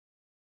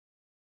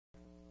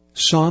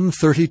Psalm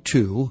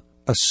 32,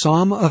 a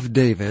psalm of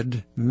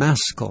David,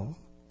 Maschil.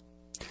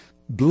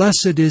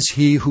 Blessed is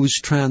he whose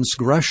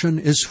transgression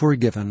is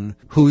forgiven,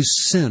 whose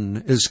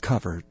sin is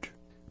covered.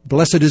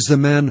 Blessed is the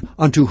man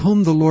unto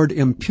whom the Lord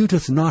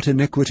imputeth not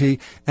iniquity,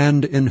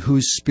 and in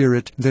whose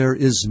spirit there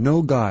is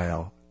no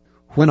guile.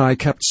 When I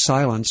kept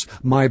silence,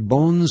 my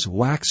bones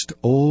waxed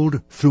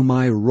old through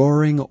my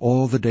roaring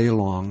all the day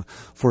long.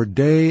 For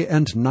day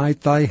and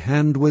night thy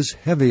hand was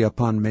heavy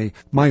upon me.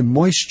 My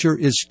moisture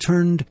is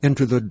turned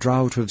into the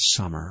drought of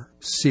summer.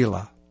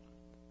 Selah.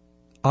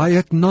 I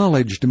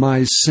acknowledged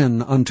my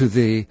sin unto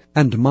thee,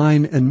 and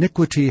mine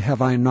iniquity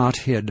have I not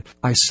hid.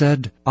 I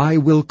said, I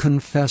will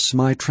confess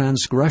my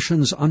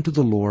transgressions unto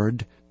the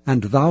Lord,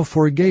 and thou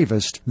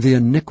forgavest the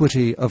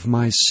iniquity of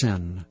my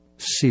sin.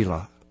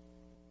 Selah.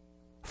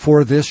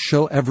 For this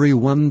shall every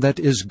one that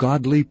is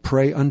godly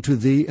pray unto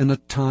thee in a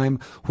time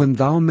when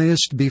thou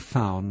mayest be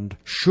found.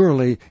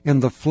 Surely in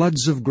the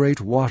floods of great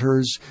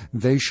waters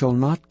they shall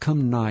not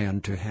come nigh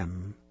unto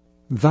him.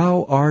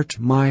 Thou art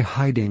my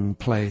hiding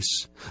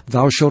place.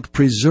 Thou shalt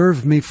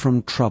preserve me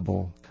from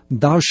trouble.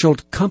 Thou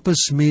shalt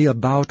compass me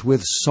about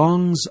with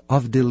songs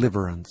of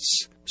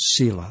deliverance.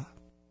 Selah.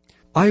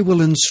 I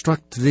will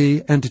instruct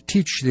thee and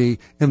teach thee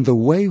in the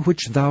way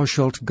which thou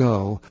shalt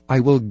go. I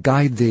will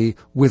guide thee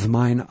with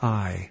mine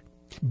eye.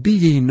 Be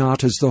ye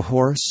not as the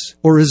horse,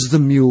 or as the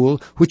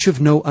mule, which have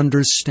no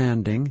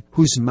understanding,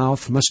 whose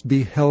mouth must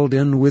be held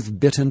in with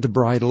bit and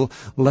bridle,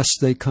 lest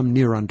they come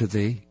near unto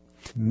thee.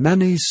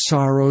 Many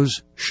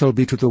sorrows shall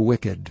be to the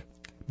wicked,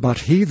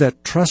 but he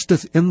that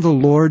trusteth in the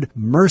Lord,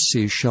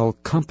 mercy shall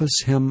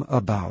compass him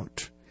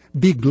about.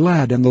 Be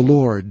glad in the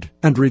Lord,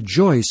 and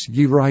rejoice,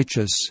 ye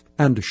righteous,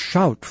 and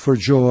shout for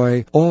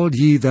joy, all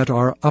ye that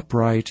are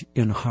upright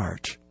in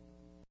heart.